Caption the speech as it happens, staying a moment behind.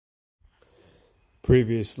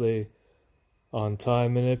Previously on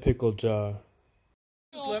Time in a Pickle Jar.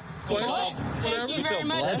 Thank you very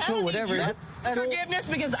much. That's cool, whatever. That's forgiveness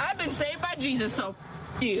because I've been saved by Jesus, so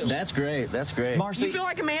you. That's great. That's great. Marcy, you feel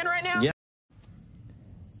like a man right now? Yeah.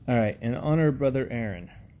 Alright, in honor of Brother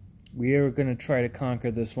Aaron, we are going to try to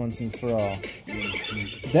conquer this once and for all.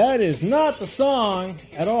 That is not the song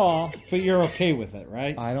at all. But you're okay with it,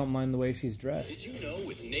 right? I don't mind the way she's dressed. Did you know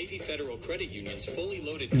with Navy Federal Credit Union's fully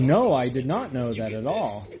loaded... No, I did not know that at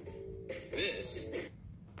all. This.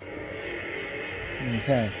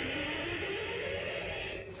 Okay.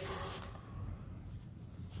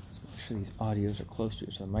 Let's make sure these audios are close to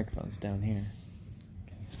it so the microphone's down here.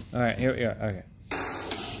 Alright, here we are. Okay.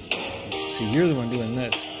 So you're the one doing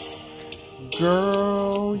this.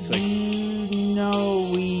 Girl, It's like- you know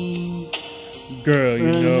we... Girl,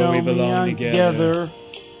 you know we belong together.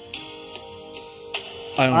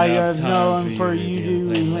 I don't have time known for you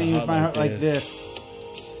to to leave my heart like this.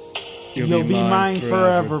 You'll be mine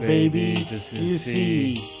forever, baby. Just You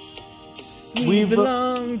see. We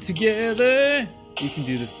belong together. You can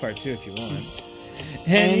do this part too if you want.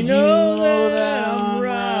 And you know that I'm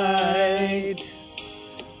right.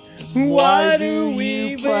 Why do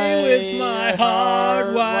we play with my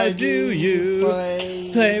heart? Why do you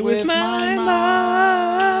play with my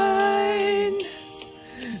mind?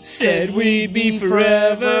 Said we'd be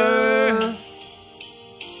forever.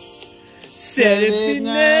 Said it'd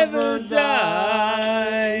never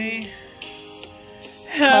die.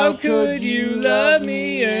 How could you love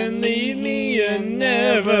me and leave me and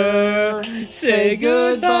never say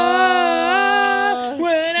goodbye?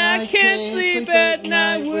 When I can't sleep at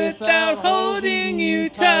night without holding you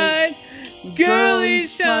tight. Girl,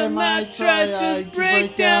 each time I try, just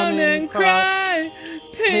break down and cry.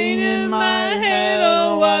 Pain in my head,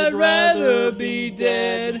 oh, I'd rather be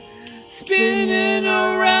dead. Spinning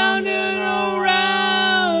around and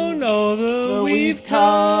around, although we've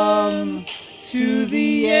come to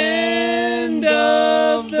the end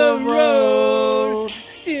of the road,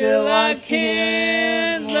 still I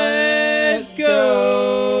can't let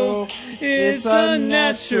go. It's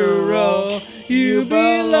unnatural. You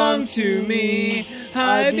belong to me,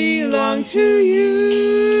 I belong to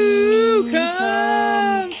you.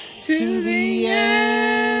 Come to the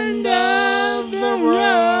end of the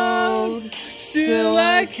road, still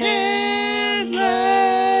I can't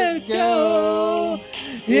let go.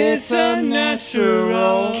 It's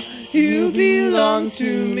unnatural. You belong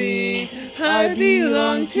to me, I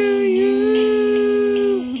belong to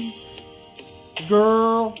you.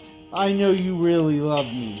 Girl, I know you really love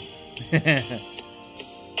me.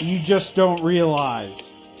 You just don't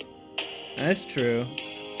realize. That's true.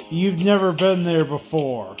 You've never been there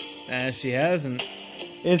before. She hasn't.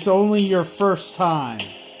 It's only your first time.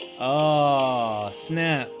 Oh,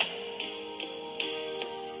 snap.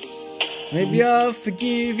 Maybe I'll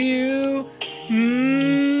forgive you.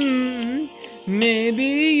 Maybe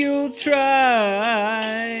you'll try.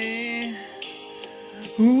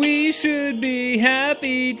 We should be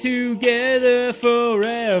happy together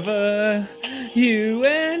forever, you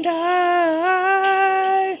and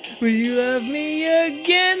I. Will you love me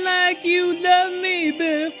again like you loved me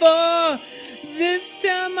before? This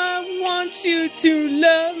time I want you to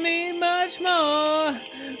love me much more.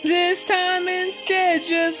 This time instead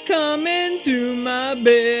just come into my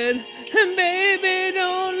bed. And baby,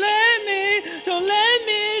 don't let me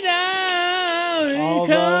down. And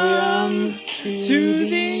come to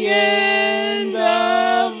the end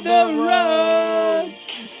of the road,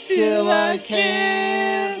 still I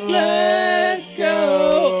can't let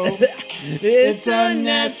go. It's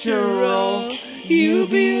unnatural. You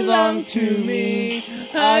belong to me,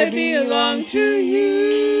 I belong to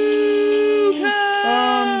you.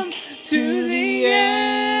 Come to the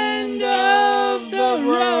end of the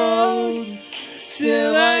road,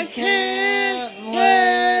 still I can't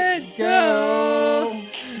let go.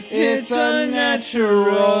 It's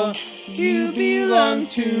unnatural. You belong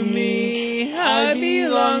to me, I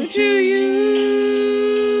belong to you.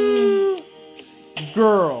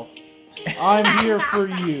 Girl, I'm here for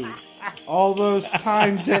you. All those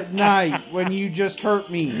times at night when you just hurt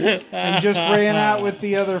me and just ran out with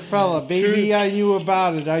the other fella. Baby, True. I knew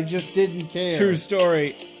about it. I just didn't care. True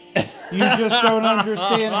story. You just don't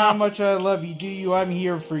understand how much I love you, do you? I'm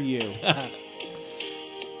here for you.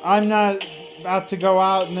 I'm not about to go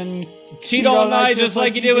out and then Cheat all night just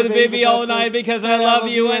like you did with the baby all night because I love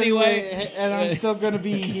you anyway. And I'm still going to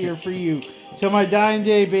be here for you. Till my dying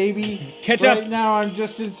day, baby. Catch right up. now, I'm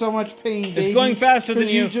just in so much pain, baby. It's going faster than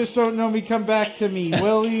 'cause you. You just don't know me. Come back to me.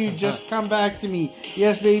 Will you just come back to me?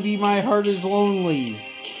 Yes, baby, my heart is lonely.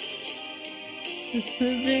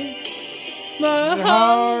 My Your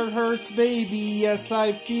heart hurts, baby. Yes,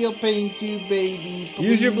 I feel pain too, baby.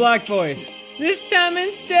 Use your Please. black voice. This time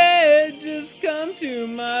instead, just come to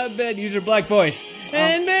my bed. Use your black voice.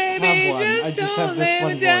 And baby, have one. I just just don't have this lay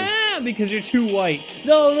one me voice. down because you're too white.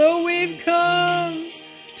 Although we've come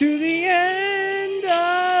to the end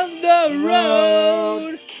of the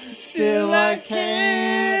road, still I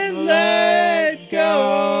can't let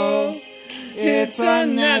go. It's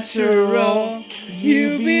unnatural.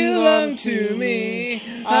 You belong to me.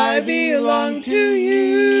 I belong to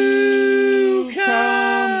you.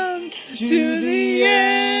 Come to the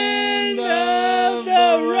end of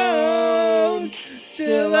the road.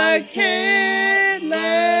 Still I can't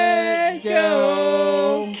let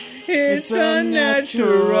go. It's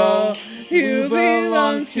unnatural. You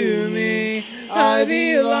belong to me. I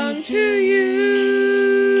belong to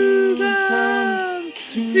you. Come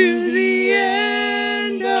to the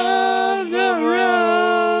end of the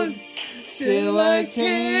road. Still I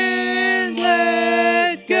can't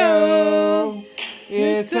let go.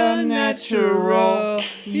 It's unnatural.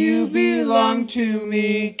 You belong to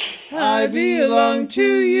me. I belong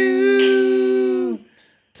to you.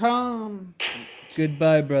 Come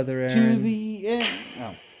Goodbye, Brother to Aaron. the end.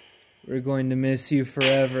 Oh. We're going to miss you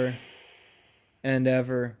forever and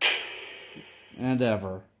ever And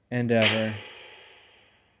ever. and ever.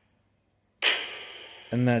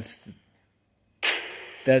 And that's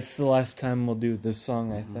the last time we'll do this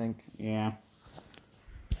song, I think. Yeah.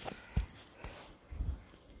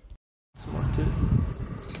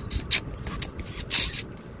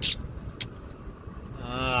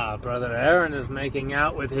 Ah, Brother Aaron is making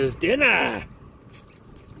out with his dinner.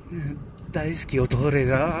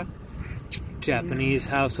 Japanese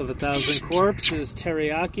House of a Thousand Corpses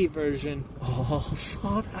teriyaki version.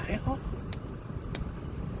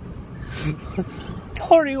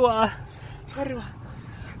 Tori wa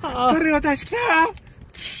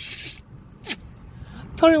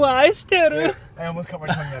aishiteru. I almost cut my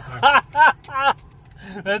tongue that time.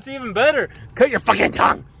 That's even better. Cut your fucking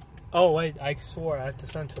tongue. Oh wait, I swore I have to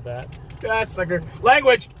censor that. That's sucker.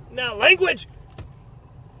 Language! Now language.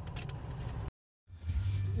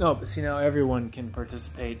 No, but see now everyone can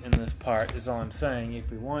participate in this part. Is all I'm saying. If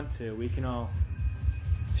we want to, we can all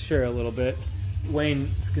share a little bit. Wayne,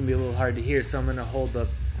 it's gonna be a little hard to hear, so I'm gonna hold the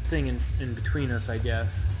thing in between us, I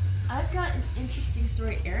guess. I've got an interesting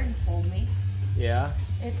story Aaron told me. Yeah.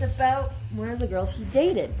 It's about one of the girls he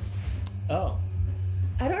dated. Oh.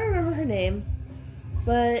 I don't remember her name,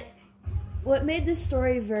 but what made this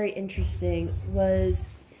story very interesting was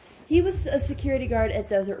he was a security guard at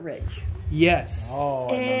Desert Ridge. Yes. Oh,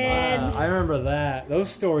 And I remember that. Those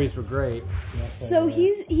stories were great. so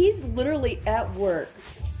he's literally at work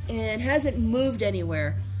and hasn't moved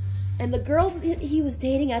anywhere. And the girl that he was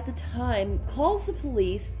dating at the time calls the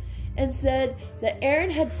police and said that Aaron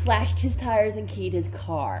had slashed his tires and keyed his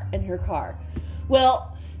car and her car.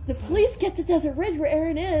 Well, the police get to Desert Ridge where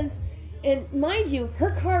Aaron is, and mind you,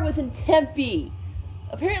 her car was in Tempe.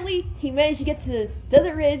 Apparently, he managed to get to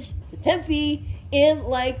Desert Ridge, to Tempe, in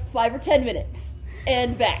like 5 or 10 minutes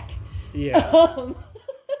and back. Yeah.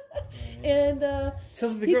 And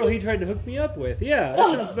Sounds like the girl he tried to hook me up with. Yeah, that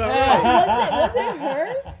sounds about right. was it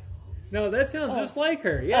her? No, that sounds just like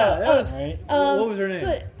her. Yeah, that was right. What was her name?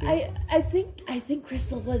 But I think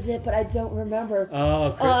Crystal was it, but I don't remember.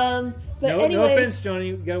 Oh, But no, anyway, no offense, Johnny.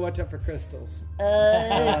 You gotta watch out for crystals.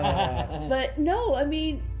 but no, I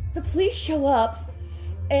mean the police show up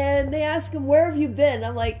and they ask him, "Where have you been?"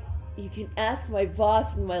 I'm like, "You can ask my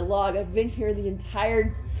boss in my log. I've been here the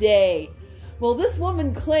entire day." Well, this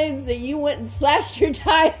woman claims that you went and slashed your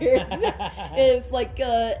tires if like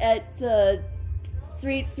at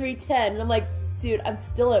 3:10, and I'm like, dude, I'm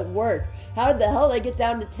still at work. How the hell did I get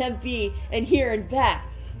down to Tempe and here and back?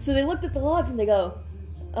 So they looked at the logs and they go,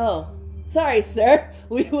 "Oh, sorry, sir.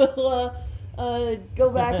 We will go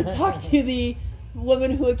back and talk to the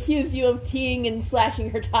woman who accused you of keying and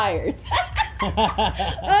slashing her tires."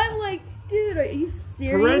 I'm like, dude, are you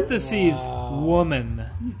serious? Parentheses, woman.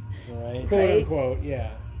 Right. Quote Right. unquote,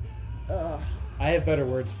 yeah. I have better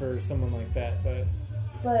words for someone like that, but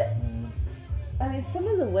But I mean, some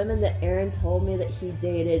of the women that Aaron told me that he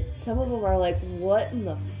dated, some of them are like, "What in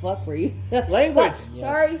the fuck were you?" Language.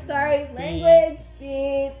 Sorry, language.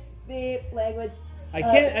 Beep, beep, language. I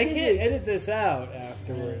can't excuse me. edit this out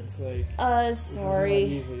afterwards. Like, this is not Sorry,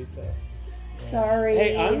 easy, so. sorry.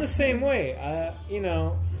 Hey, I'm the same way.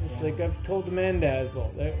 It's like I've told the Mandazzle.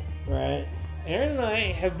 Right. Aaron and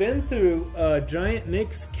I have been through a giant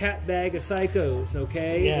mixed cat bag of psychos,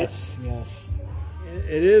 okay? Yes.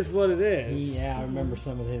 It is what it is. Yeah, I remember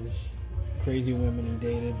some of his crazy women he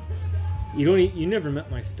dated. You never met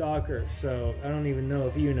my stalker, so I don't even know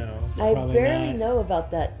if you know. I Probably barely not. know about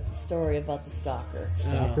that story about the stalker.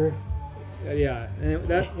 Stalker. Yeah, and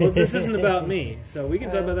this isn't about me, so we can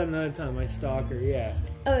talk about that another time. My stalker, yeah.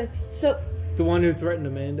 So, The one who threatened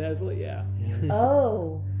Amanda Asley, yeah.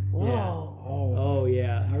 oh, wow. Yeah. Oh. Oh,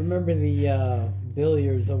 yeah. I remember the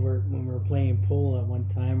billiards over when we were playing pool at one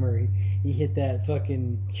time where he hit that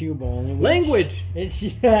fucking cue ball. And it went, Language!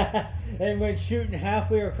 It went shooting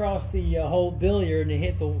halfway across the whole billiard and it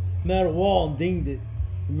hit the metal wall and dinged it.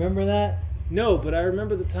 Remember that? No, but I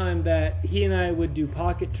remember the time that he and I would do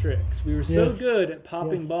pocket tricks. We were so Yes. good at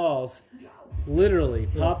popping balls, literally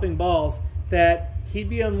popping balls, that he'd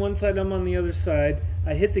be on one side, I'm on the other side.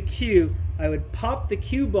 I'd hit the cue. I would pop the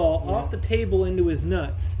cue ball off the table into his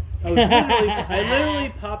nuts. I literally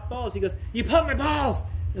popped balls. He goes, "You popped my balls!"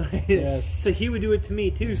 Yes. So he would do it to me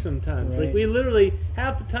too sometimes. Right. Like we literally,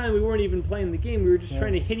 half the time we weren't even playing the game. We were just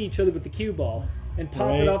trying to hit each other with the cue ball and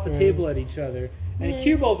pop it off the table at each other. And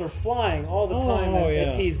cue balls were flying all the time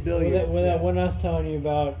at T's Billiards. Well, that one I was telling you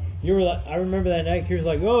about, you were like, I remember that night. He was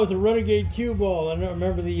like, "Oh, it's a renegade cue ball." And I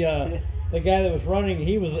remember the guy that was running.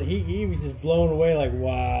 He was just blown away. Like,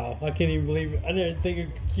 wow, I can't even believe it. I didn't think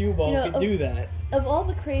a cue ball could do that. Of all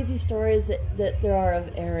the crazy stories that there are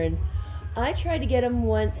of Aaron, I tried to get him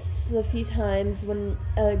once a few times when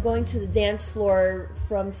going to the dance floor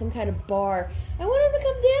from some kind of bar. I wanted him to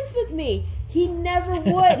come dance with me. He never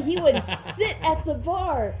would. He would sit at the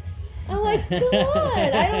bar. I'm like, come on.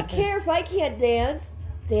 I don't care if I can't dance.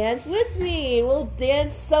 Dance with me. We'll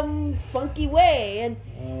dance some funky way.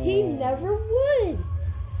 And he never would.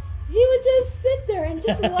 He would just sit there and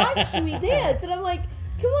just watch me dance. And I'm like,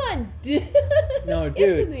 come on. No, Get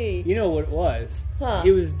to dude, me. you know what it was? Huh.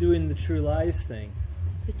 He was doing the True Lies thing.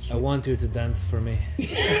 I want you to dance for me.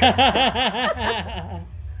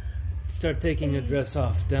 Start taking your dress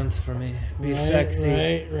off. Dance for me. Be sexy.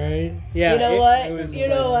 Right. Yeah. You know what? it was You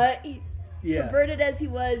know what? Yeah. Perverted as he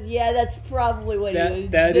was, yeah, that's probably what he was.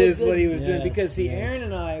 That is what he was doing. Yes, Because, see, yes. Aaron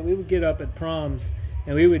and I, we would get up at proms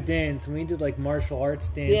and we would dance, and we did like martial arts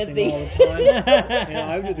dancing Dancing. all the time.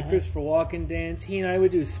 I would do the Christopher Walken dance. He and I would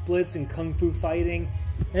do splits and kung fu fighting.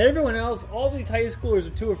 And everyone else, all these high schoolers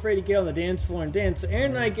are too afraid to get on the dance floor and dance. So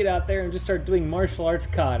Aaron and I get out there and just start doing martial arts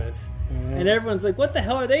katas. And everyone's like, what the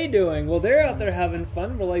hell are they doing? Well, they're out there having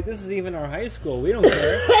fun. We're like, this isn't even our high school. We don't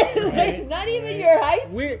care. Not even your high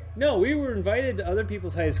school. We were invited to other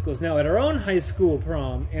people's high schools. Now, at our own high school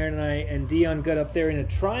prom, Aaron and I and Dion got up there in a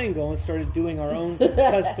triangle and started doing our own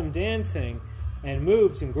custom dancing and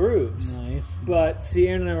moves and grooves. Nice. But, see,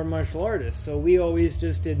 Aaron and I were martial artists, so we always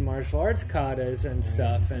just did martial arts katas and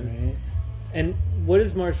stuff. And what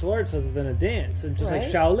is martial arts other than a dance? And just like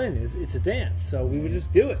Right. Shaolin, it's a dance. So we would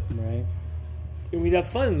just do it. Right. And we'd have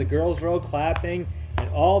fun. The girls were all clapping, and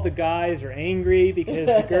all the guys are angry because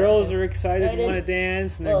the girls are excited and want to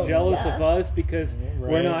dance, and they're Oh, jealous yeah. of us because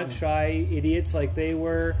we're Right. not shy idiots like they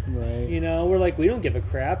were. Right. You know, we're like, we don't give a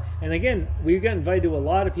crap. And again, we got invited to a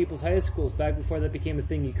lot of people's high schools back before that became a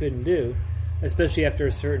thing you couldn't do, especially after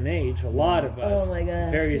a certain age. A lot of us, Oh, my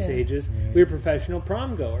gosh, various yeah. ages, we were professional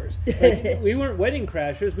prom goers. Like, we weren't wedding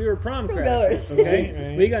crashers, we were prom Prom crashers, goers. okay?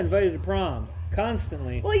 Right. We got invited to prom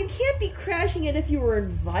constantly. Well, you can't be crashing it if you were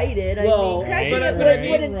invited. I Well, mean, crashing but it I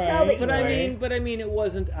mean, wouldn't tell that you But were. I mean, it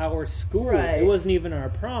wasn't our school. Right. It wasn't even our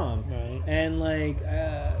prom. Right. And like,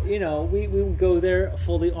 you know, we would go there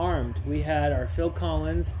fully armed. We had our Phil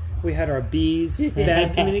Collins. We had our B's,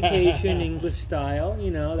 Bad Communication, English Style.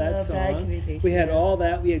 You know that Oh, Bad song. Communication, We had yeah. all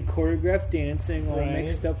that. We had choreographed dancing, all Right.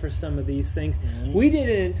 mixed up for some of these things. We did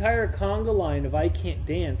an entire conga line of "I Can't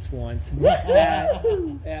Dance" once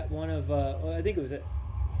at one of I think it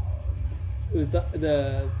was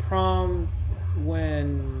the prom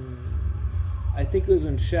when I think it was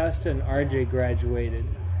when Shasta and RJ graduated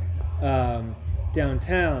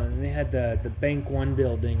downtown, and they had the Bank One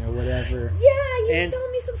building or whatever. Yeah, you were And-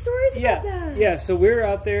 telling me some stories about that. Yeah, so we're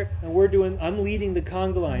out there and I'm leading the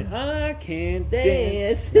conga line. I can't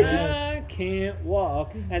Dance. dance. I can't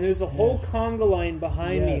walk. And there's a whole conga line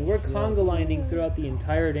behind me. Yes, We're yes. conga lining throughout the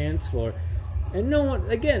entire dance floor. And no one,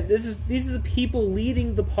 again, these are the people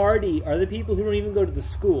leading the party are the people who don't even go to the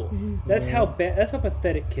school. That's how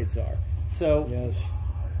pathetic kids are. So, Yes.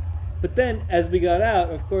 but then as we got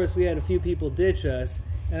out, of course, we had a few people ditch us.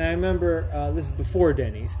 And I remember, this is before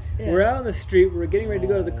Denny's. Yeah. We're out on the street, we're getting ready to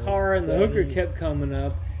go to the car, and the hooker Denny's. kept coming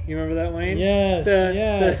up. You remember that, Wayne? Yes,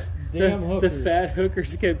 yes. Damn the hookers. fat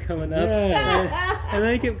hookers kept coming up. Yes. And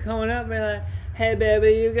they kept coming up, man. hey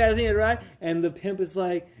baby, you guys need a ride? And the pimp is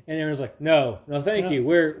like, and Aaron's like, no, thank you.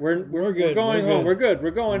 We're good. going home. We're good.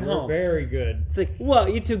 We're going We're home. very good. It's like,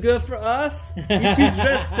 what? You too good for us? You too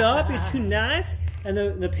dressed up? You too nice? And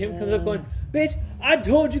the pimp comes up going, bitch, I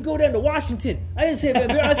told you go down to Washington. I didn't say Van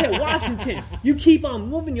Buren, I said Washington. You keep on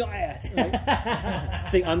moving your ass. Like,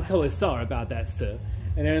 it's like, I'm totally sorry about that, sir.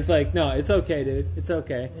 And then it's like, no, it's okay, dude. It's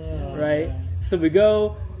okay. Right? man. So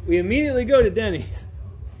we immediately go to Denny's.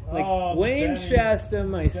 Like Wayne, Denny's. Shasta,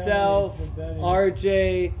 myself, The Denny's.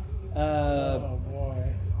 RJ, Oh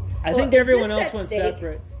boy. I Well, think is everyone this else that went steak?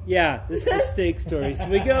 separate. Yeah, this is the steak story. So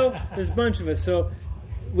we go, there's a bunch of us. So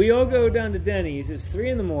we all go down to Denny's. It's 3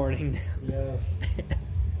 in the morning. Yes.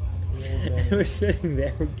 And we're sitting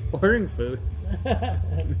there ordering food.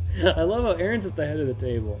 I love how Aaron's at the head of the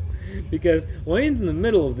table because Wayne's in the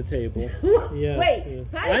middle of the table. Yes, Wait, yes.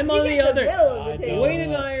 how did I'm you on get the in other. the middle of I the don't table? Wayne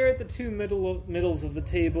and I are at the two middles of the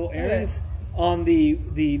table. Aaron's on the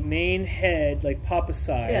main head, like Papa's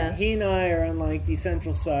side. Yeah. He and I are on like the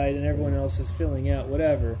central side, and everyone else is filling out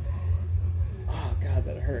whatever. Oh God,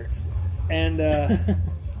 that hurts. And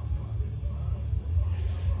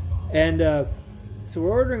so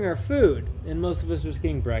we're ordering our food, and most of us are just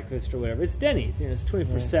getting breakfast or whatever. It's Denny's, it's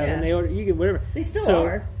 24/7. Yeah. They order, you get whatever. They still So,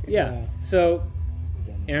 are. Yeah. Yeah. So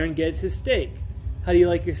Aaron gets his steak. How do you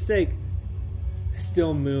like your steak?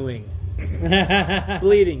 Still mooing.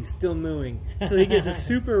 Bleeding, still mooing. So he gets a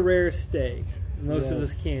super rare steak. Most of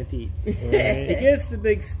Yes. us can't eat. He Right. gets the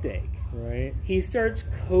big steak. Right. He starts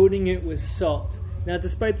coating it with salt. Now,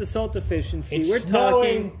 despite the salt deficiency, It's we're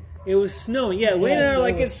snowing. talking. It was snowing. Yeah, Wayne and I Yes, are it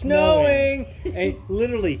like, was it's snowing. And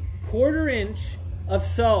literally, 1/4 inch of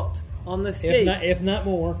salt on the steak. If not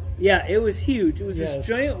more. Yeah, it was huge. It was Yes. this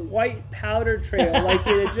giant white powder trail like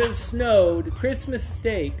it had just snowed. Christmas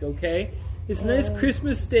steak, okay? This nice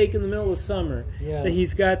Christmas steak in the middle of summer Yeah. that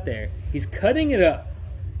he's got there. He's cutting it up.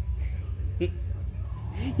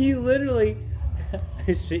 He literally...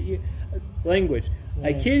 I shit you... Language.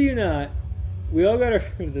 I kid you not. We all got our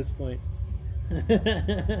food at this point.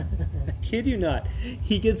 I kid you not.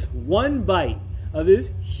 He gets one bite of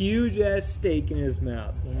this huge-ass steak in his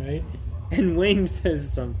mouth. Right. And Wayne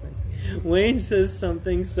says something. Wayne says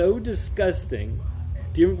something so disgusting.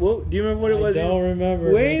 Do you remember what it was? I don't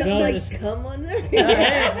remember. Wayne Something says, like, come on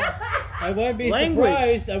there. I wouldn't be Language.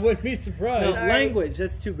 surprised. I wouldn't be no, surprised. Sorry. language.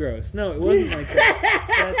 That's too gross. No, it wasn't like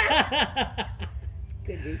that.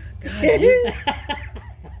 Could be.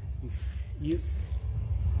 You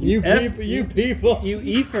You F- people. You people.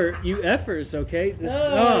 you effers, okay? This,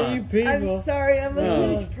 Oh, you people. I'm sorry, I'm a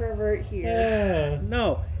No. huge pervert here. Yeah.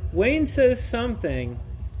 No, Wayne says something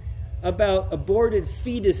about aborted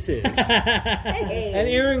fetuses. Hey. And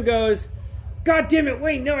Aaron goes, God damn it,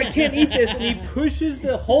 Wayne, no, I can't eat this. And he pushes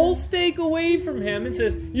the whole steak away from him and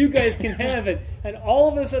says, you guys can have it. And all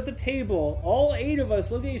of us at the table, all 8 of us,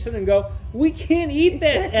 look at each other and go, we can't eat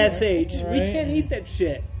that SH. We Right. can't eat that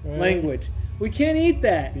shit. Right. Language. We can't eat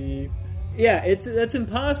that. Beep. Yeah, that's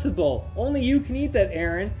impossible. Only you can eat that,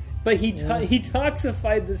 Aaron. But he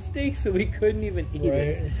toxified the steak so we couldn't even eat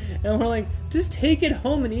it. Right. And we're like, just take it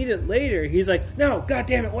home and eat it later. He's like, no, God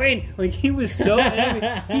damn it, Wayne. Like, he was so angry.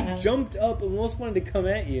 He jumped up and almost wanted to come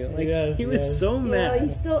at you. Like, Yes, he was yes. so You know, mad.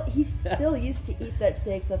 he still used to eat that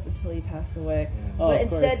steak up until he passed away. Oh, but of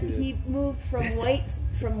course instead he did. he moved from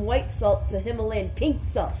white salt to Himalayan pink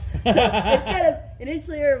salt. So instead of an inch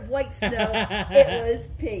layer of white snow, it was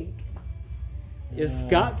pink. You've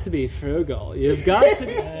got to be frugal. You've got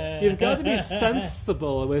to be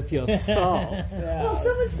sensible with your salt. Well,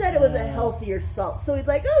 someone said it was a healthier salt, so he's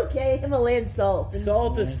like, okay, Himalayan salt. And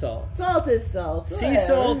Salt is salt. Salt is salt. Sea whatever.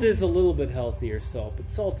 salt is a little bit healthier salt,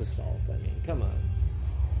 but salt is salt. I mean, come on.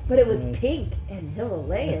 But it was pink and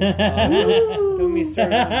Himalayan. Don't be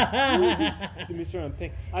started on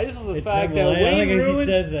pink. I just love the It's fact that Himalayan. I Wayne think he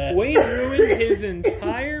says that. ruined his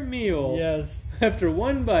entire meal Yes. after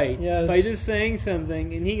one bite Yes. by just saying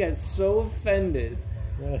something, and he got so offended.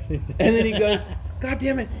 Right. And then he goes, God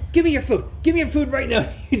damn it, give me your food. Give me your food right now.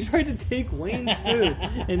 He tried to take Wayne's food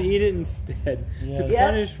and eat it instead to Yeah.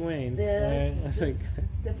 punish Wayne. Yeah, I was like,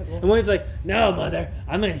 typical. and Wayne's like, no, mother,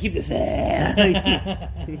 I'm going to keep this. Like,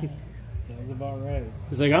 Sounds about right.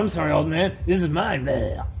 he's like, I'm sorry, old man. This is mine.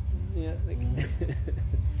 Yeah, like,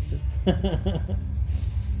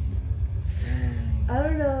 I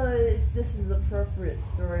don't know if this is the appropriate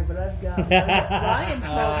story, but I've got one that Ryan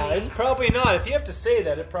told me. it's probably not. If you have to say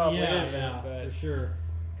that, it probably isn't. yeah, But for sure.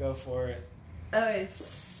 go for it. Okay,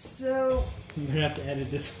 so I'm gonna have to edit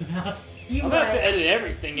this one out. you I'm going to have might. to edit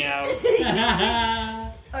everything out.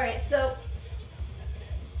 All right, so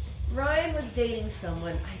Ryan was dating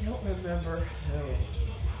someone. I don't remember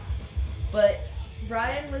who. but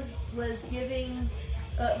Ryan was giving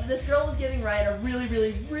this girl was giving Ryan a really,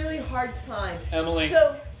 really, really hard time. Emily.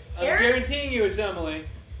 So I'm Aaron, guaranteeing you it's Emily.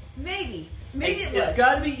 maybe It's it was.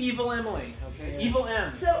 got to be Evil Emily, okay? Yeah. Evil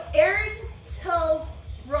M. So Aaron tells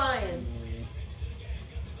Ryan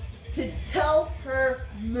to tell her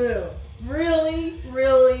moo really,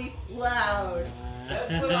 really loud.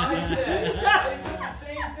 That's what I said. I said the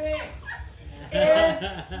same thing.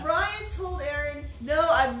 And Ryan told Aaron, "No,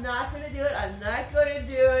 I'm not going to do it. I'm not going to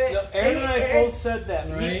do it." No, Aaron and I both said that.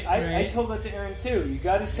 Right, I right. told that to Aaron too. You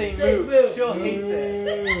got to say Say moo. moo. She'll hate that.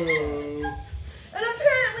 And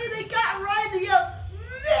apparently they got Ryan to yell,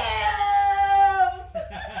 "Moo!"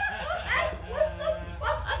 What the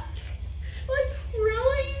fuck? Like,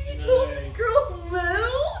 really? You told this girl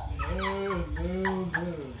moo?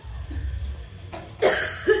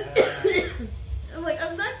 I'm like,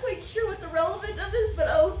 I'm not quite sure what the relevance of this, but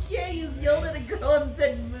okay, you yelled at a girl and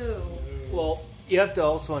said moo. Well, you have to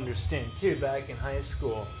also understand too. Back in high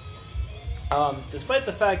school, despite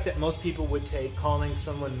the fact that most people would take calling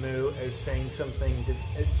someone moo as saying something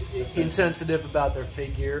insensitive about their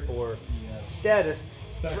figure or status,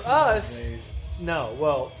 for us, no.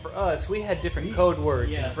 Well, for us, we had different code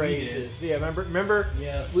words yeah, and we phrases. Yeah, remember?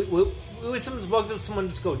 Yes. We would sometimes walk up to someone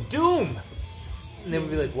and just go doom, and they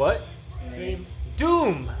would be like, "What?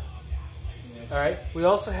 Doom." All right. We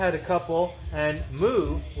also had a couple, and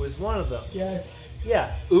moo was one of them. Yeah.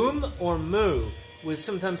 Yeah, or moo was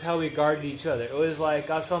sometimes how we guarded each other. It was like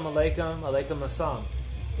assalamu alaikum, alaikum assalam.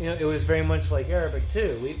 You know, it was very much like Arabic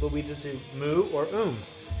too. But we just do moo or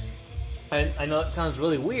And I know it sounds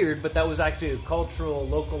really weird, but that was actually a cultural,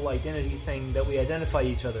 local identity thing that we identify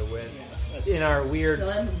each other with in our weird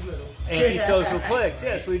So I'm moo. antisocial cliques.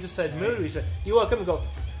 Yeah, so we just said moo to each other. You walk up and go,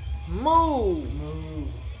 moo.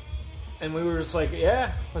 And we were just like,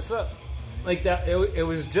 yeah, what's up? Like that, it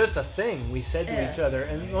was just a thing we said to each other,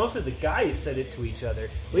 and mostly the guys said it to each other.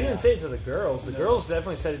 We didn't say it to the girls. The girls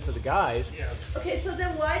definitely said it to the guys. Okay, so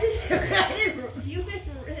then why did you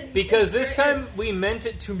didn't? Because this time we meant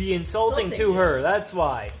it to be insulting to her. That's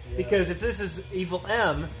why. Because if this is Evil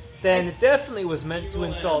M, then it definitely was meant to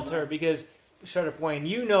insult her. Because shut up, Wayne.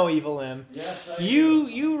 You know Evil M. Yes, I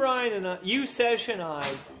You, Ryan, and I, you, Sesh, and I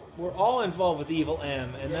were all involved with Evil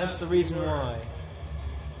M, and that's the reason why.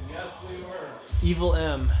 Yes, we were. Evil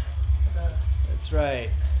M. That's right.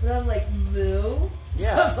 But I'm like, moo?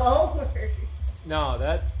 Yeah. Of all words.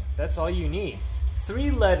 No, that's all you need.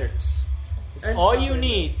 3 letters is all you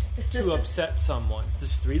need to upset someone.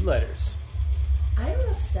 Just 3 letters. I don't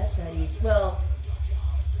upset that easily. Well,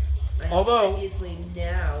 I Although- upset easily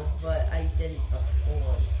now, but I didn't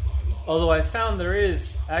before. Although I found there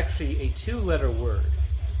is actually a 2-letter word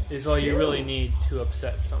is all you really need to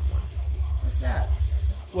upset someone. What's that?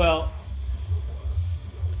 Well,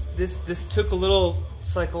 this took a little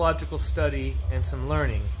psychological study and some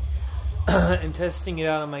learning and testing it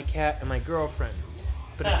out on my cat and my girlfriend.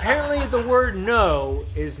 But apparently the word no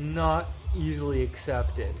is not easily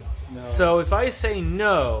accepted. No. So if I say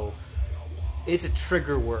no, it's a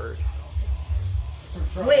trigger word.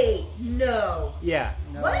 Wait, no. Yeah.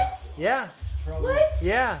 What? Yeah. What?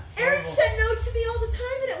 Yeah. Aaron said no to me all the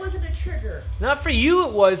time and it wasn't a trigger. Not for you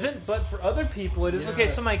it wasn't, but for other people it is. Okay,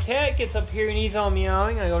 so my cat gets up here and he's all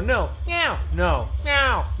meowing. I go, no, meow, no,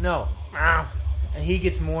 meow, no, meow. And he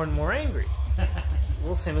gets more and more angry.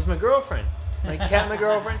 Well, same as my girlfriend. My cat and my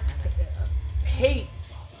girlfriend hate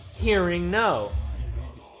hearing no.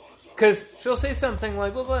 Because she'll say something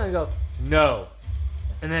like, blah, blah, and I go, no.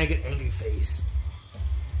 And then I get angry face.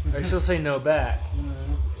 Or she'll say no back.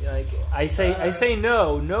 Like I say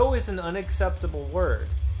no. No is an unacceptable word.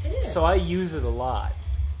 It is. So I use it a lot.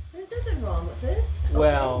 There's nothing wrong with it.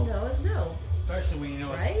 Well- Okay, no is no. Especially when you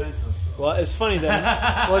know Right? it's offensive. Well, it's funny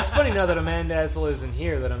that it's funny now that Amanda Asel isn't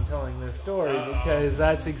here that I'm telling this story because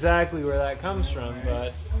that's exactly where that comes from.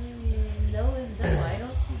 But No is no. I don't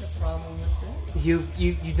see the problem with it.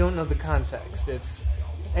 you don't know the context.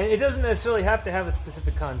 And it doesn't necessarily have to have a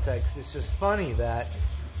specific context. It's just funny that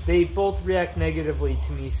they both react negatively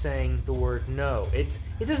to me saying the word no. It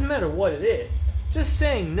doesn't matter what it is. Just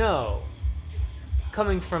saying no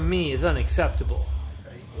coming from me is unacceptable.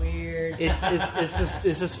 Weird.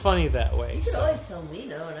 It's just funny that way. You could So always tell me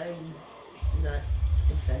no and I'm not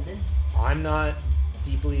offended. I'm not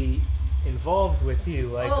deeply involved with you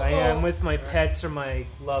like I am with my pets or my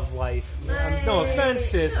love life. No offense,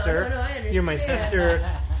 sister. No, I You're my understand. sister.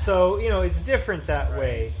 So, it's different that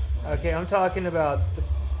way. Okay, I'm talking about the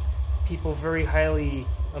people very highly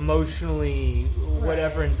emotionally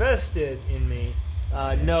whatever invested in me.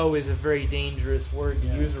 No is a very dangerous word to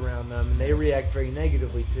use around them, and they react very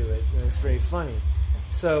negatively to it, and it's very funny.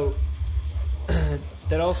 So,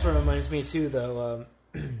 That also reminds me too, though.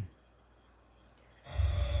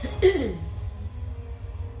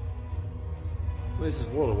 This is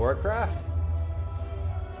World of Warcraft?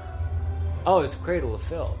 Oh, it's Cradle of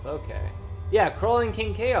Filth. Okay. Yeah, Crawling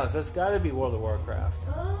King Chaos. That's got to be World of Warcraft.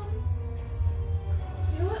 You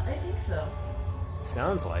know what? I think so.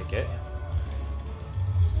 Sounds like it.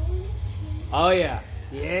 Oh yeah.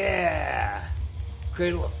 Yeah.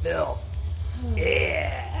 Cradle of Filth.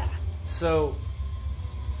 Yeah. So.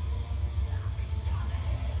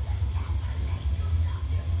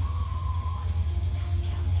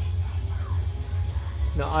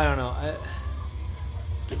 No, I don't know.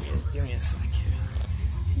 Give me a sec here.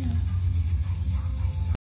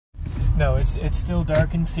 No, it's still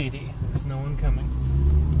dark and seedy. There's no one coming.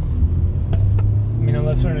 I mean,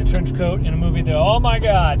 unless we're in a trench coat in a movie that, oh my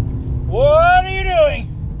god, what are you doing?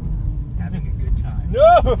 Having a good time.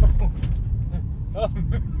 No!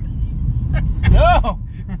 No!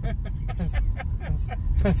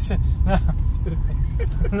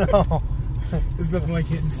 No! There's nothing like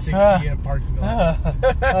hitting 60 in a parking lot.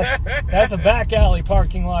 That's a back alley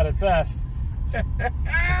parking lot at best. Ability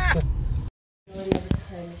of a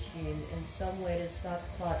time machine and some way to stop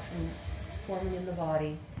clots from forming in the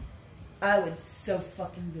body, I would so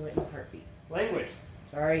fucking do it in a heartbeat. Language.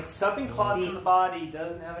 Sorry. Stopping clots in the body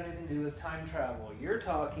doesn't have anything to do with time travel. You're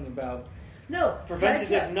talking about No.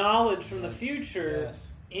 preventative knowledge from the future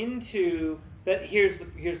into that. Here's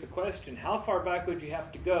the question: how far back would you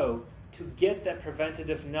have to go to get that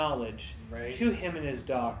preventative knowledge to him and his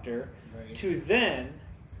doctor, to then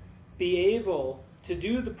be able to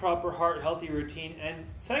do the proper heart healthy routine? And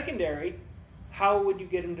secondary, how would you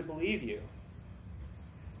get him to believe you?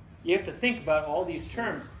 You have to think about all these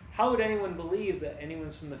terms. How would anyone believe that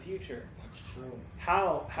anyone's from the future? That's true.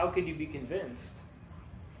 How could you be convinced?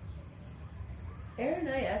 Aaron and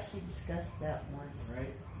I actually discussed that once.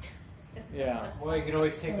 Right. Yeah. Well, you can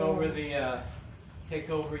always take over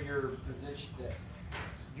your position, that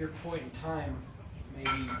your point in time,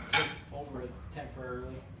 maybe take over it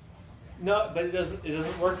temporarily. No, but it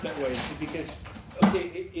doesn't work that way. See, because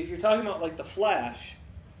if you're talking about like the Flash,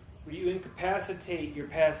 where you incapacitate your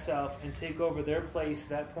past self and take over their place at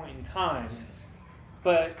that point in time,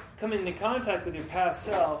 but coming into contact with your past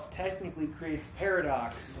self technically creates a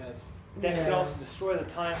paradox that could also destroy the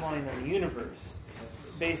timeline of the universe,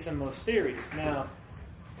 based on most theories. Now,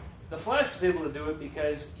 the Flash was able to do it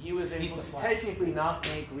because he was able to technically not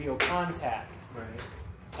make real contact.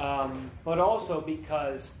 Right. But also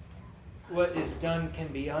because what is done can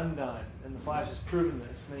be undone, and the Flash has proven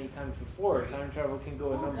this many times before. Time travel can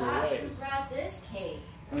go a number of ways. Who brought this cake?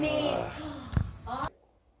 Me.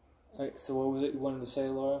 Alright, so what was it you wanted to say,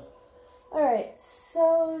 Laura? Alright,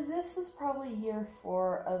 so this was probably year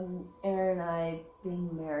 4 of Aaron and I being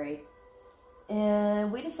married.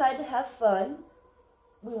 And we decided to have fun.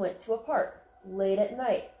 We went to a park late at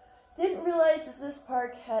night. Didn't realize that this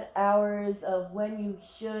park had hours of when you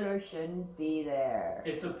should or shouldn't be there.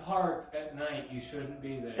 It's a park at night, you shouldn't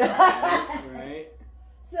be there. Right.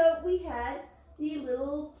 So we had the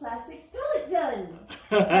little plastic pellet guns.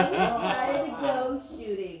 And we decided to go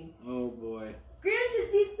shooting. Oh boy. Granted,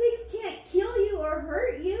 these things can't kill you or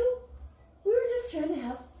hurt you. We were just trying to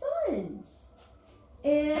have fun.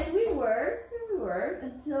 And we were,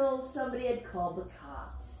 until somebody had called the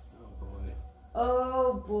cops. Oh boy.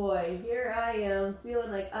 Oh boy, here I am feeling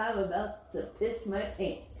like I'm about to piss my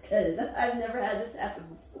pants because I've never had this happen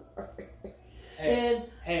before. Hey,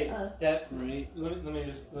 Right. let me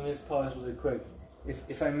just pause really quick,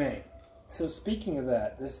 if I may. So speaking of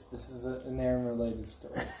that, this is an Aaron related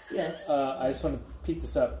story. Yes. I just want to peek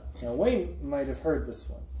this up. Now Wayne might have heard this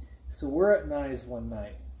one. So we're at Nye's one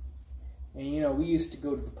night. And we used to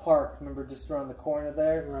go to the park, remember, just around the corner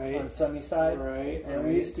there? Right. On Sunnyside? Right. And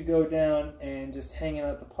we used to go down and just hang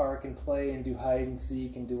out at the park and play and do hide and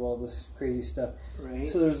seek and do all this crazy stuff. Right.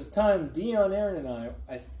 So there was a time, Dion, Aaron, and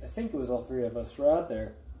I think it was all 3 of us, were out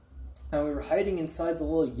there. And we were hiding inside the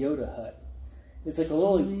little Yoda hut. It's like a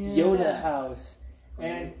little Yoda house.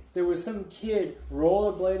 And there was some kid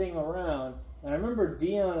rollerblading around. And I remember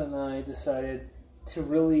Dion and I decided to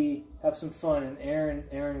really have some fun, and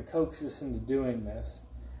Aaron coaxed us into doing this.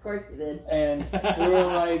 Of course he did. And we were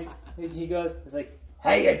like, he goes, it's like,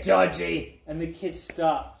 "Hey, you dodgy!" And the kid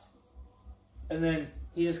stopped. And then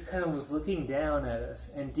he just kind of was looking down at us.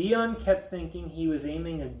 And Dion kept thinking he was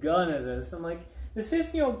aiming a gun at us. I'm like, this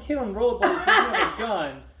 15-year-old kid on rollerblades is aiming a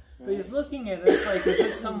gun. But he's looking at us like, is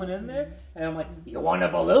there someone in there? And I'm like, "You want a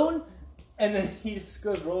balloon?" And then he just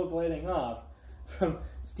goes rollerblading off from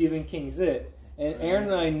Stephen King's It. And Aaron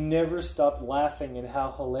and I never stopped laughing at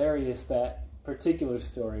how hilarious that particular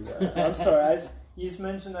story was. I'm sorry. You just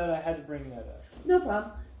mentioned that. I had to bring that up. No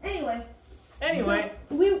problem. Anyway. Anyway.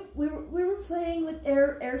 So we were playing with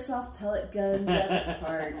airsoft pellet guns at the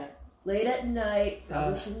park. Late at night.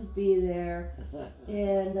 Probably shouldn't be there.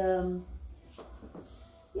 And,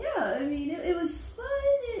 yeah, I mean, it was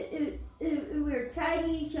fun. We were tagging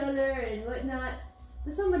each other and whatnot.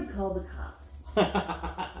 But someone called the cops.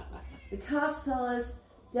 The cops tell us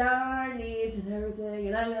down on our knees and everything,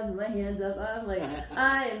 and I'm having my hands up. I'm like,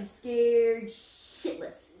 I am scared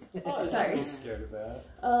shitless. Oh, sorry. I'm scared of that.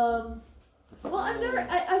 Well, I've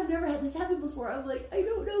never had this happen before. I'm like, I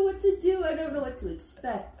don't know what to do. I don't know what to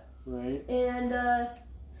expect. Right. And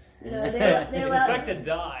you know, they allow. Expect to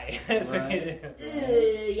die. That's what you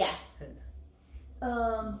do. Yeah.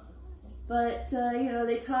 But you know,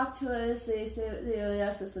 they talk to us. They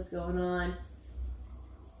ask us what's going on.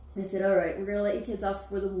 They said, "All right, we're gonna let you kids off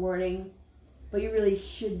for the morning, but you really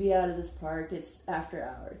should be out of this park. It's after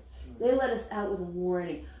hours." They let us out with a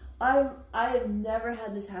warning. I have never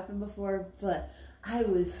had this happen before, but I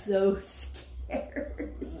was so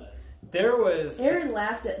scared. There was. Aaron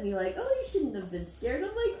laughed at me like, "Oh, you shouldn't have been scared."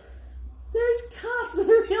 I'm like, "There's cops with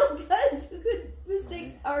real guns who could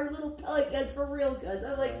mistake our little pellet guns for real guns."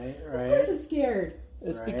 I'm like, "Of course I'm scared."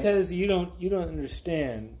 It's because you don't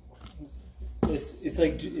understand. It's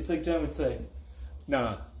like John would say,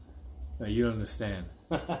 no, you don't understand.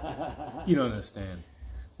 You don't understand.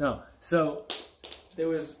 No. So there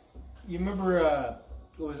was. You remember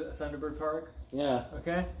what was it? Thunderbird Park. Yeah.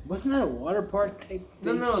 Okay. Wasn't that a water park type?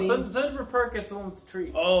 No. Thunderbird Park is the one with the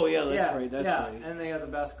tree. Oh yeah, that's right. That's right. And they have the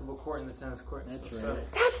basketball court and the tennis court. And That's stuff. right.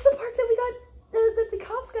 So, That's the park that we got. That the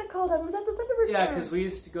cops got called on. Was that the Thunderbird yeah, Park? because we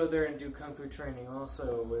used to go there and do kung fu training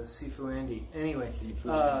also with Sifu Andy. Anyway,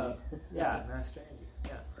 yeah, Master Andy.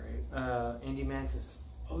 Yeah, right. Andy Mantis.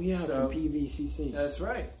 Oh yeah, So- from PVCC. That's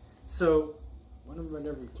right. So One of them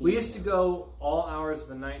never came. we used to go all hours of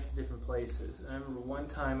the night to different places. I remember one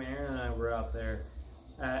time Aaron and I were out there.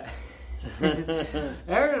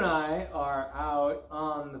 Aaron and I are out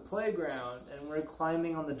on the playground and we're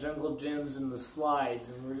climbing on the jungle gyms and the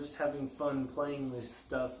slides and we're just having fun playing this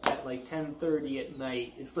stuff at like 10:30 at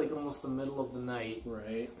night. It's like almost the middle of the night,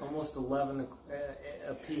 Right. almost 11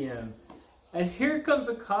 p.m. And here comes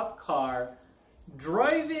a cop car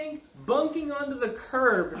driving, bunking onto the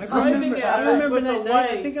curb, driving at us with the that night.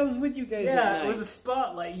 lights. I think I was with you guys that Yeah, night. with a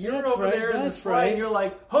spotlight. You're That's over right, there in the that's slide, right. and you're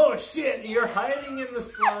like, oh shit, you're hiding in the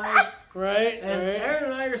slide. Right. And right. Aaron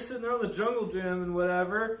and I are sitting there on the jungle gym and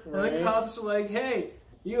whatever, and the Right. cops are like, hey,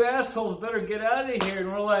 you assholes better get out of here.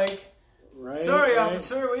 And we're like, Right, sorry, right.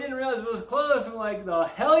 officer, we didn't realize it was closed. And we're like, the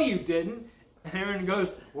hell you didn't. And Aaron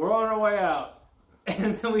goes, we're on our way out.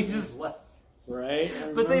 And then we just left. Right.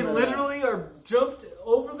 But they remember that. literally are jumped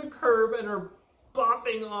over the curb and are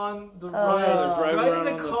bopping on the they're driving driving around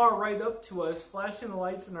the on the- car right up to us, flashing the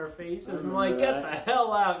lights in our faces, and remember like, get that. the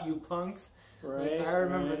hell out, you punks! Right. Like, I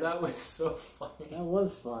remember right. that was so funny, That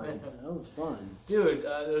was fun. That was fun. dude.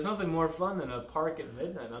 There's nothing more fun than a park at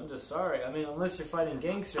midnight. I'm just sorry. I mean, unless you're fighting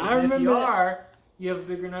gangsters, I and if you remember that- are, you have a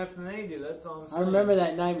bigger knife than they do. That's all I'm I saying. remember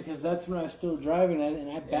that night because that's when I was still driving,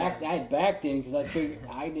 and I backed in because I figured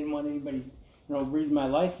I didn't want anybody, read my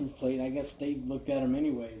license plate. I guess they looked at them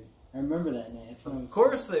anyway. I remember that night. That's when I was- Of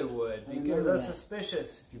course they would, I because remember that's that.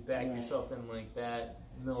 suspicious if you back Right. yourself in like that.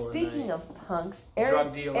 in the middle of the Speaking night. of punks, Drug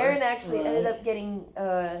Aaron, dealer. Aaron actually Right. ended up getting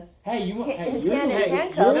Hey, you want? his you're hand the- in hey,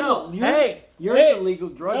 handcuffs. You're Hey, the illegal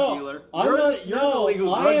drug no, dealer. I'm You're not- you're no, the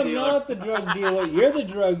legal I drug am dealer. not the drug dealer. You're the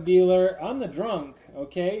drug dealer. I'm the drunk.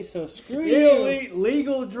 Okay, so screw You're you. the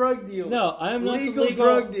legal drug dealer. No, I am not Legal the legal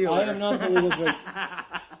drug dealer. I am not the legal drug.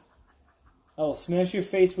 I will smash your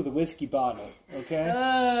face with a whiskey bottle. Okay.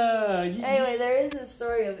 Anyway, there is a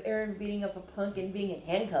story of Aaron beating up a punk and being in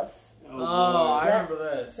handcuffs. Oh, I That-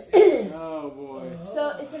 remember this. Oh boy. So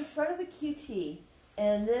it's in front of a QT,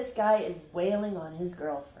 and this guy is wailing on his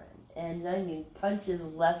girlfriend, and I mean punches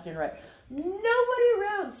left and right. Nobody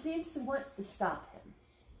around seems to want to stop him.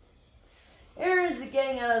 Aaron's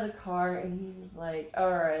getting out of the car, and he's like,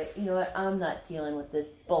 "All right, you know what? I'm not dealing with this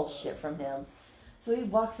bullshit from him." So he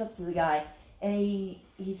walks up to the guy, and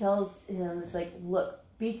he tells him, "It's like, look,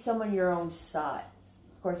 beat someone your own size."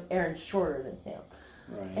 Of course, Aaron's shorter than him.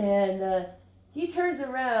 Right. And he turns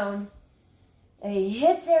around and he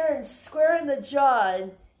hits Aaron square in the jaw.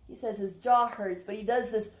 And he says his jaw hurts, but he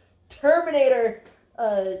does this Terminator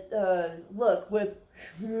look with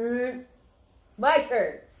my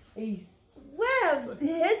turn. He wham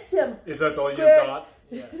hits him. Is that all you square- got?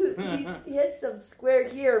 he hits him square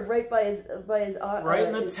here, right by his Right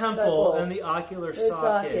in the his temple knuckle. and the ocular His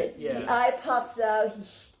socket. The Yeah. eye pops out. He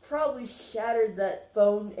probably shattered that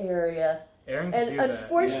bone area. Aaron could And do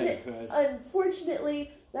that.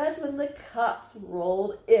 unfortunately, that's when the cops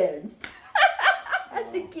rolled in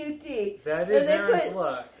at the QT. That is And they Aaron's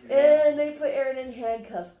luck. And they put Aaron in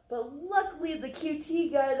handcuffs. But luckily, the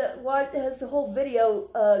QT guy that has the whole video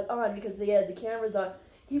on, because they had the cameras on,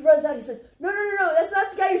 he runs out. He says, "No, that's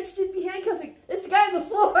not the guy you should be handcuffing. It's the guy on the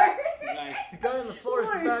floor." The guy on the floor is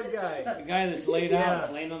the bad guy. The guy that's laid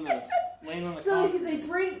out, laying on the So concrete.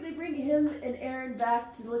 they bring him and Aaron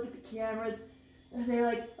back to look at the cameras. And they're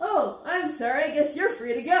like, "Oh, I'm sorry. I guess you're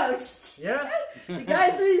free to go." Yeah. The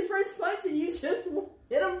guy threw your first punch and you just hit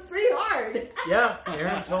him pretty hard. Yeah,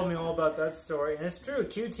 Aaron told me all about that story, and it's true.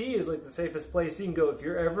 QT is like the safest place you can go if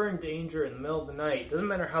you're ever in danger in the middle of the night. Doesn't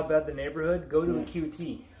matter how bad the neighborhood, go to a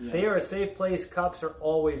QT. Yes. They are a safe place. Cops are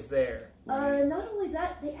always there. Not only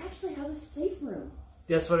that, they actually have a safe room.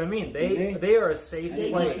 That's what I mean. They are a safe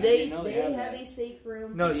They place. they know they have have a safe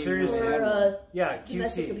room. No, seriously. For Yeah,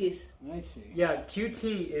 domestic QT. abuse. I see. Yeah,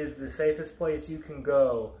 QT is the safest place you can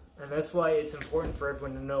go, and that's why it's important for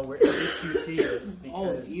everyone to know where every QT is.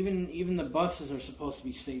 Oh, Because even the buses are supposed to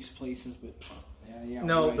be safe places, but yeah.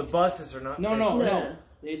 no, right. the buses are not. No, safe no,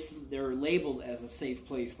 places. no. They're labeled as a safe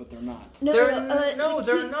place, but they're not. They're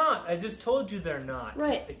the not. I just told you they're not.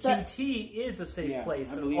 Right, The but- QT is a safe Yeah, place.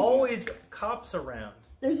 I There's believe always cops around.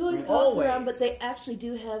 There's always cops Always. around, but they actually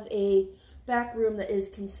do have a back room that is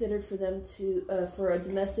considered for them to, for a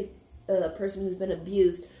domestic person who's been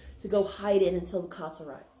abused, to go hide in until the cops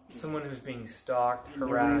arrive. Someone who's being stalked,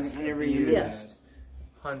 harassed, I never knew abused, that.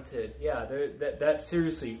 hunted. Yeah, that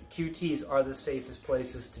seriously, QTs are the safest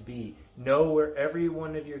places to be. Know where every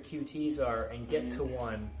one of your QTs are and get to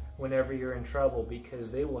one whenever you're in trouble,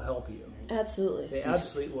 because they will help you. Absolutely. They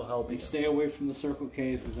absolutely will help you. Stay away from the Circle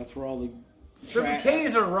K's because that's where all the Circle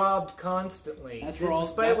K's are robbed constantly, That's where all-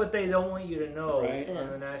 despite that- what they don't want you to know Right.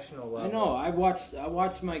 on the national level. I know. I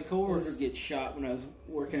watched my coworker get shot when I was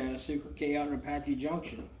working at a Circle K out in Apache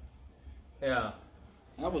Junction. Yeah.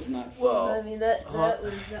 That was not fun. Well, I mean, that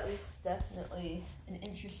was definitely an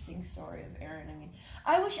interesting story of Aaron. I mean,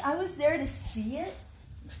 I wish I was there to see it,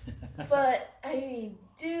 but I mean,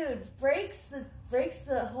 dude, breaks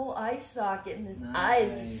the whole eye socket and his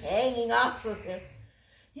eyes hanging off of him.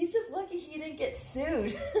 He's just lucky he didn't get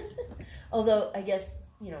sued. Although I guess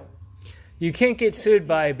you can't get sued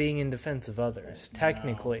by being in defense of others.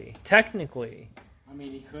 Technically, I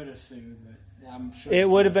mean, he could have sued, but I'm sure it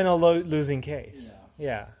would have been a losing case.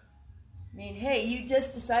 Yeah. I mean, hey, you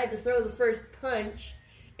just decided to throw the first punch.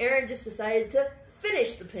 Aaron just decided to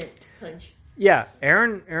finish the punch. Yeah,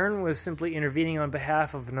 Aaron was simply intervening on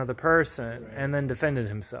behalf of another person and then defended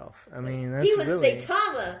himself. I mean, that's He was really...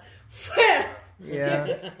 Saitama.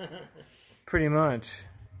 Yeah, pretty much.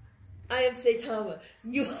 I am Saitama.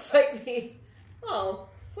 You fight me. Oh,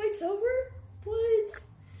 fight's over? What?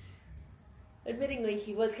 Admittingly,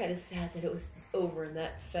 he was kind of sad that it was over and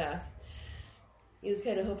that fast. He was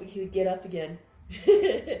kind of hoping he would get up again.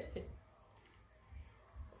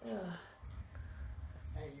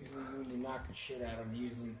 Usually when they knock the shit out of him, he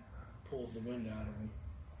usually pulls the wind out of him.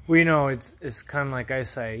 Well, you know, it's kind of like I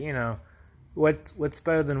say, you know, what's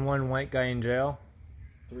better than one white guy in jail?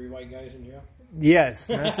 3 white guys in jail? Yes,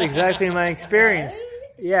 that's exactly my experience.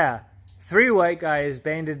 Yeah, 3 white guys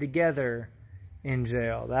banded together in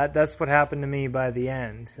jail. That's what happened to me by the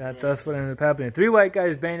end. That's what ended up happening. 3 white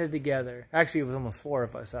guys banded together. Actually, it was almost 4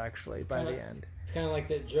 of us, actually, by the end. It's kind of like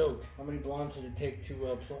that joke. How many blondes did it take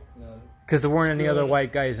to... Because there weren't any other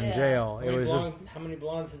white guys in jail. How It many was just... How many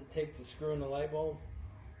blondes did it take to screw in the light bulb?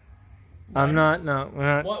 I'm not... No, we're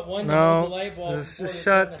not... One no, the light bulb just before they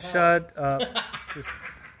turned the house. shut up. Just...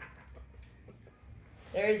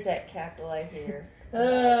 There's that cackle I hear.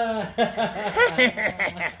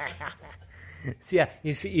 So yeah,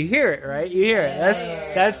 you hear it, right? You hear it.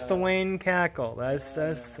 That's the Wayne cackle. That's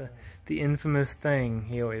the infamous thing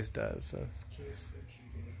he always does.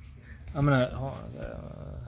 I'm gonna hold on.